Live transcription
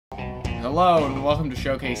Hello and welcome to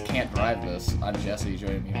Showcase Can't Drive This. I'm Jesse,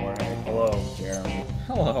 joining me Jorge. Hello. Jeremy.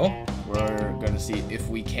 Hello. We're going to see if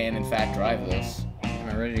we can in fact drive this. Am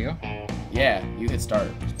I ready to go? Yeah, you hit start.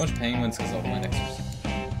 There's a bunch of penguins because all my extras.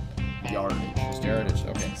 Yardage. Just yardage.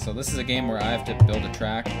 Okay, so this is a game where I have to build a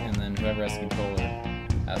track, and then whoever has the controller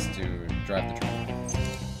has to drive the track.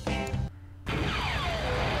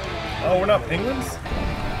 Oh, we're not penguins?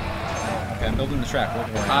 Okay, I'm building the track.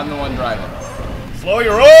 What I'm the one driving. Slow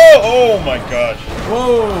your roll! Oh my gosh.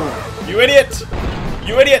 Whoa! You idiot!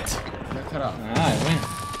 You idiot! I got cut off. Ah, I win.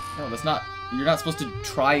 No, that's not... You're not supposed to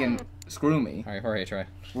try and screw me. Alright, Jorge, try.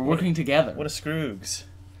 We're working together. What a scroogs.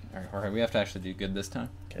 Alright, Jorge, we have to actually do good this time.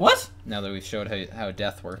 Okay. What? Now that we've showed how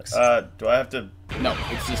death works. Do I have to... No,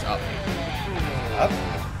 it's just up. Up?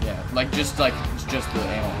 Yeah, it's just the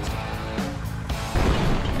analyst.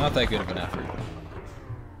 Not that good of an effort.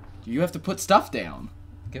 You have to put stuff down.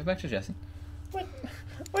 Give it back to Jesse. What?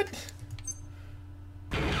 What?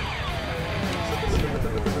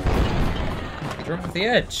 Drove off the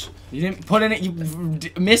edge. You didn't put in it, you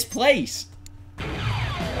misplaced. Yo!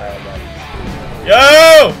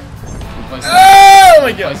 Oh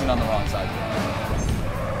my god! Placing on the wrong side.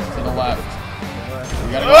 To the left.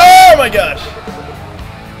 You gotta go Oh my gosh!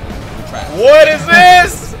 the track. What is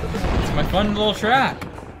this? It's my fun little track.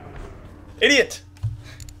 Idiot!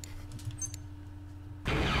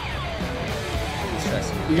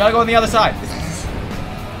 You gotta go on the other side.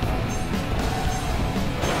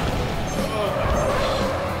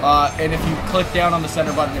 And if you click down on the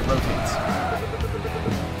center button, it rotates.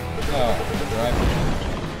 Oh, drive.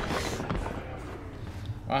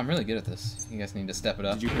 Wow, I'm really good at this. You guys need to step it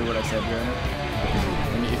up. Did you hear what I said, Jeremy?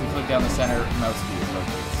 If you click down the center mouse key, it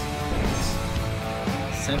rotates.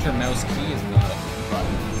 Center mouse key is not a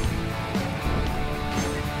Button.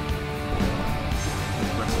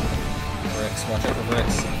 bricks. Watch out for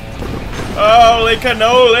bricks. Holy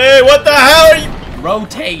cannoli! What the hell are you?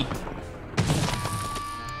 Rotate.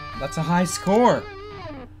 That's a high score.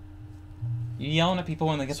 You yelling at people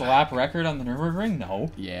when they get the lap record on the Nürburgring?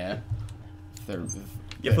 No. Yeah.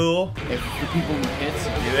 You fool. If the people who hits,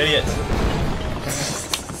 You idiot.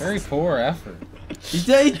 Very poor effort.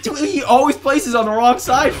 he always places on the wrong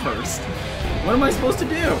side first. What am I supposed to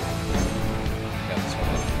do? Got this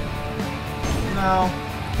one. No.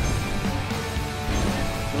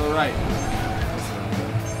 To the right.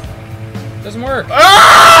 Doesn't work.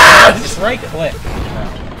 Ah! Just right click.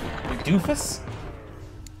 You doofus?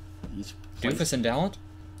 Each Doofus and Dallant?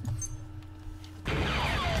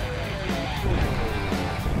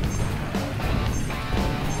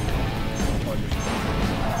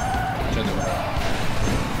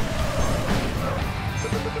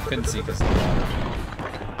 Couldn't see because of the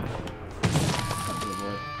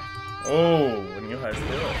water. Oh, when you high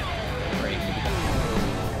score. Great.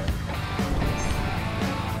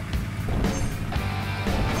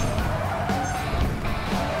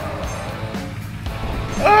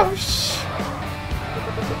 Oh, shh.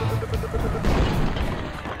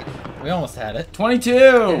 We almost had it. 22!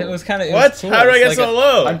 It was kind of. What? Cool. How do I It's get like so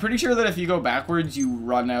low? I'm pretty sure that if you go backwards, you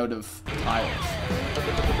run out of tiles.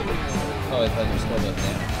 Oh, I thought your score went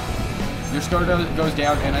down. Your score goes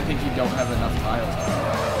down, and I think you don't have enough tiles.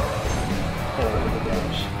 Holy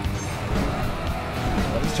gosh.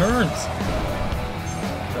 All these turns.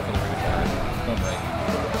 Go for the ring fire. Going right.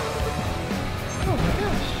 Oh my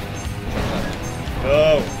gosh. Turn left.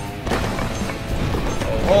 Go.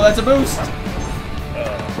 Oh, that's a boost!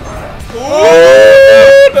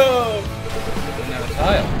 Oh no! Didn't have a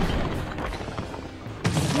tile.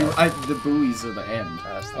 The buoys are the end.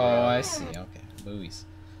 Oh, I see. Okay. Buoys.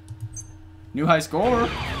 New high score.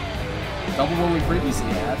 Double what we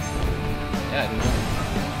previously had. Yeah, I didn't know.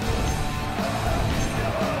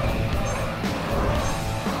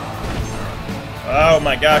 Oh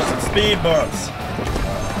my gosh, some speed bumps.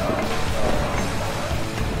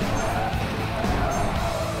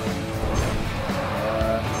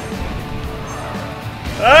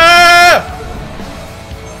 Ah!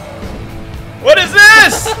 What is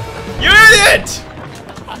this? You idiot!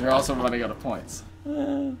 You're also running out of points.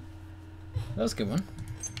 That was a good one.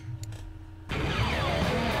 How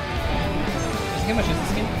much is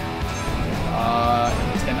this game?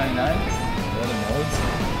 $10.99. What are the modes?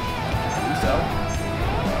 I think so.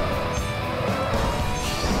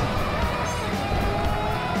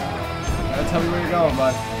 Gotta tell me where you're going,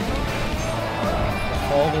 bud.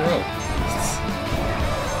 Follow the rope.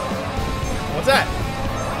 What's that?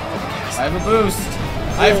 I have a boost.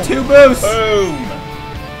 I have 2 boosts. Boom!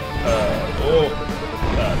 Oh.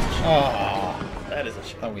 That is a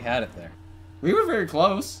shame. Thought we had it there. We were very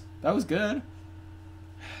close. That was good.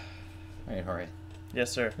 Alright, Jorge.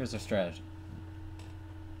 Yes, sir. Here's our strategy.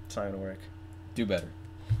 It's not gonna work. Do better.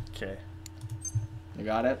 Okay. You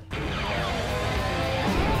got it?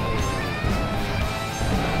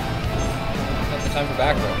 Not the time for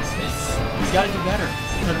back rows. He's got to do better.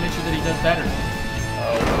 Try to make sure that he does better.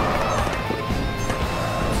 Oh.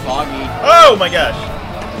 It's foggy. Oh my gosh.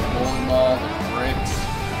 Bowling ball, bricks,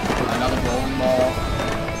 another bowling ball.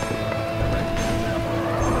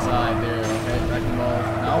 Side there, okay, wrecking ball.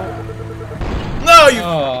 No. No, you.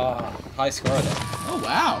 Oh, high score though. Oh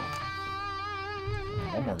wow.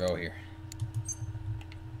 One more go here.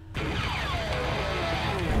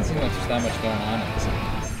 Doesn't seem like there's that much going on in this one.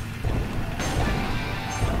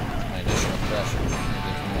 My additional pressure.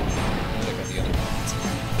 Maybe look at the other ones.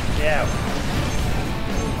 Yeah.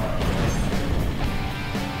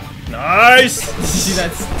 Nice. See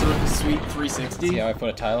that sweet 360? See how I put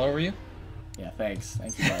a tile over you? Yeah, thanks.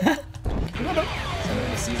 Thank you, bud.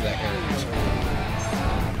 Somebody sees that heritage.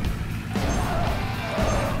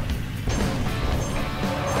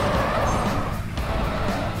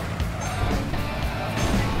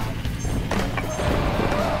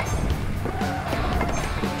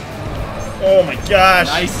 Oh my gosh.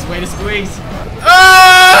 Nice way to squeeze.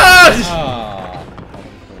 Ah! Ah.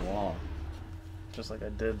 The wall. Just like I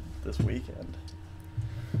did this weekend.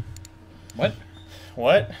 What?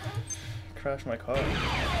 What? Crashed my car.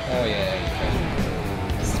 Oh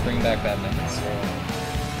yeah. This is bringing back bad memories.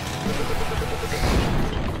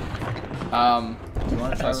 Do you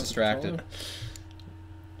want to try I was with the distracted. controller?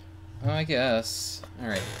 Oh, I guess. All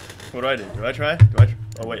right. What do I do? Do I try?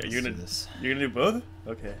 Oh wait, Let's you're do gonna this. you're gonna do both?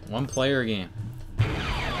 Okay. One player game.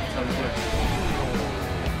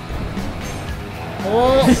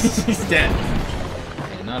 Oh! He's dead.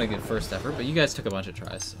 Okay, not a good first effort, but you guys took a bunch of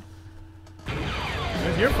tries. So.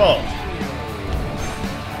 It's your fault.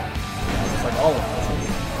 It's like all of us.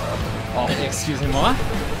 Oh, excuse me, what?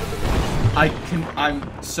 I'm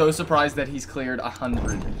so surprised that he's cleared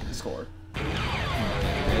 100 score.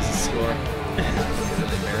 There's a score.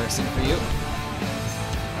 Really embarrassing for you.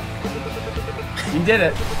 He did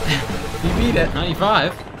it. He beat it.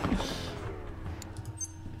 95.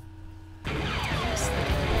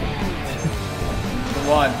 The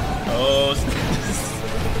one. Oh.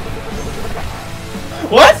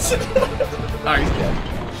 What? Oh, he's dead.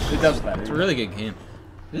 It doesn't matter. It's a really good game.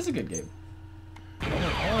 It is a good game. I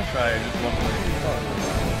want to try just one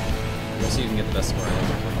more. We'll see if you can get the best score.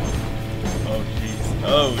 Oh jeez.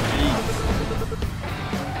 Oh jeez.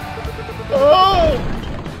 Oh!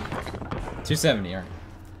 270, alright.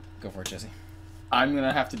 Go for it, Jesse. I'm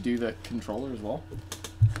gonna have to do the controller as well.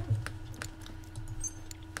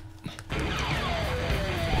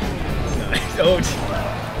 Oh, Oh,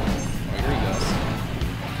 here he goes.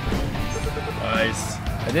 nice.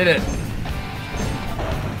 I did it.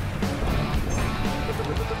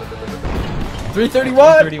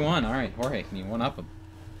 331. 31, alright. Jorge, can you one up him?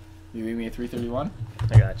 You beat me at 331.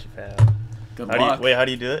 I got you, fam. Good How do you, luck. wait, how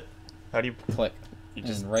do you do it? How do you Click. You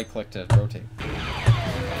just- And right click to rotate.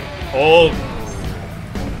 hold?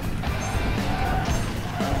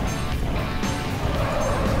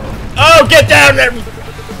 Oh, get down there!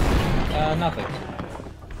 Nothing.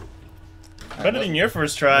 Better than your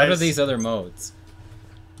first try. What are these other modes?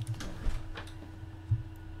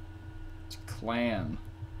 Clan.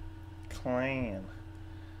 Clan.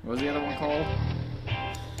 What was the other one called?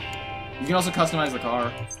 You can also customize the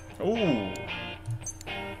car. Ooh.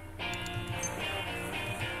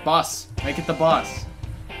 Bus. Make it the bus.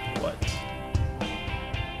 What?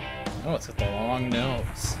 Oh, it's got the long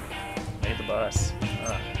nose. Made the bus.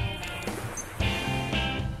 Ah.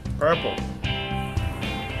 Purple.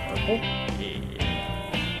 Purple? Yeah.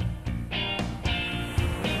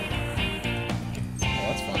 Oh,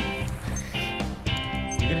 that's fun.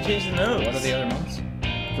 You're gonna change the nose. What are the other modes?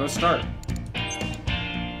 Go start.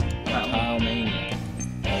 Tile mania.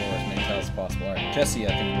 Or as many tiles as possible. Alright, Jesse, I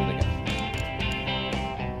think you're really good.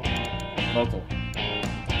 Local.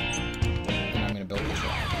 And I'm gonna build the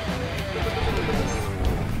truck.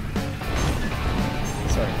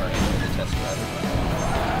 Sorry, Harry, I'm gonna test driver.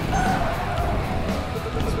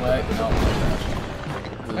 This way. No,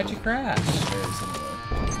 How'd you crash? Very similar.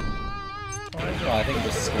 Well, I think it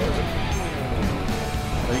just scores it.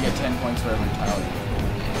 But you get 10 points for every tile you get.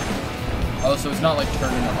 Oh, so it's not like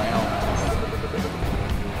turning around.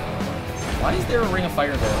 Why is there a ring of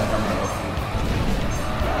fire there like I'm gonna go through?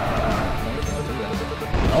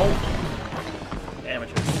 Oh!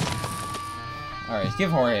 Amateur. Alright, give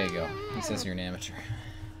Jorge a go. He says you're an amateur.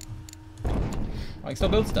 I can still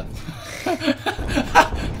build stuff.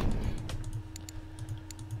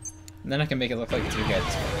 And then I can make it look like it's your guys'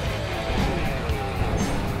 fault.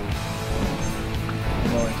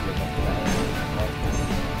 willing to give up that.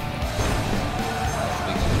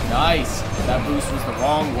 Nice! That boost was the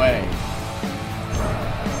wrong way.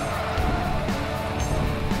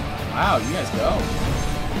 Wow, you guys go.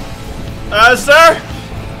 Sir?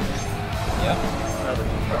 Yeah.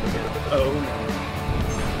 Oh.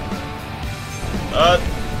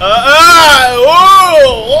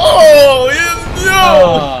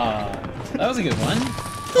 That was a good one.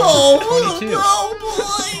 Oh, 22. no,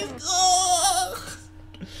 boys!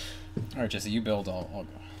 Alright, Jesse, you build, I'll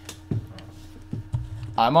go.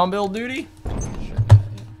 I'm on build duty? Sure.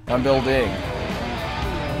 I'm building.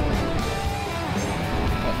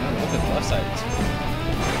 Oh, no, look at the left side.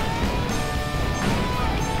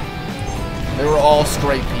 They were all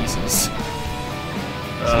straight pieces.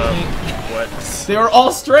 What? They were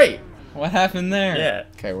all straight! What happened there? Yeah.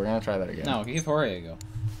 Okay, we're gonna try that again. No, give Jorge a go.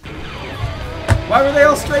 Why were they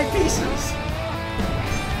all straight pieces?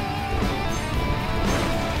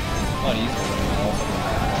 A lot easier than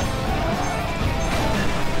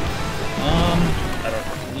I don't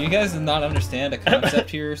know. you guys not understand a concept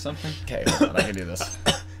here or something? Okay, hold on, I can do this.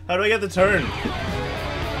 How do I get the turn?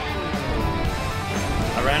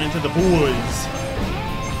 I ran into the boys.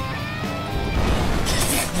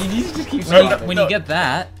 You just keep No, no, when no. you get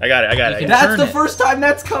that. I got it. I got it. I You got can- That's Turn the it. first time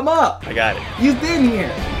that's come up! it. I got it. You've been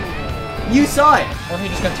here! You saw it! Jorge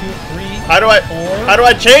just got 2 or 3. How do I? 4. How do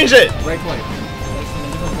I change it? Right click. Place them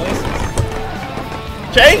in different places.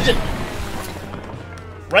 Change it.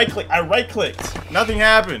 Right click. I right clicked. Nothing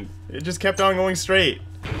happened. It just kept on going straight.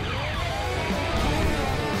 Boy,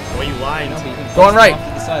 you lied. No, but you can place Going them right. off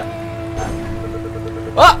to the side.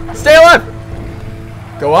 Ah! Stay alive!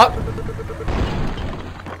 Go up.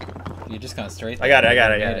 You just kind of straight. I got it. I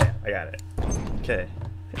got it. I You got made it. I got it. Okay.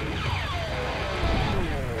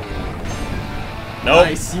 Nope.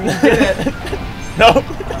 Nice, you did it. Nope.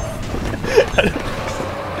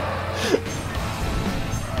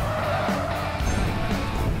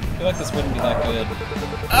 I feel like this wouldn't be that good.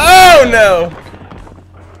 Oh no!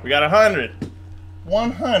 We got 100.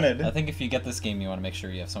 100. I think if you get this game, you want to make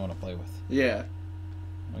sure you have someone to play with. Yeah,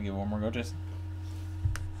 Want to give one more go, Jason?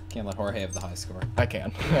 Can't let Jorge have the high score. I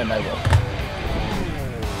can, and I will.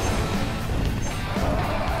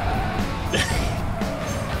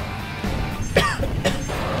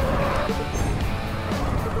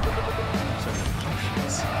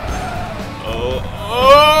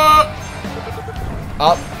 Oh.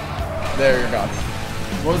 Up. There, you're gone.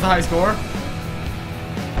 What was the high score?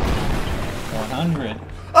 100.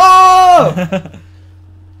 Oh!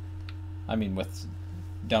 I mean, with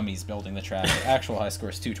dummies building the track. The actual high score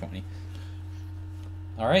is 220.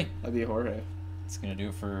 All right. That'd be Jorge. It's going to do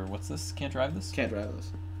it for, what's this? Can't drive this? Can't drive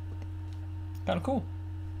this. Kind of cool.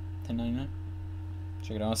 $10.99.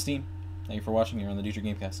 Check it out on Steam. Thank you for watching. You're on the Dude Your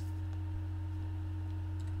Gamecast.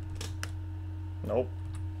 Nope.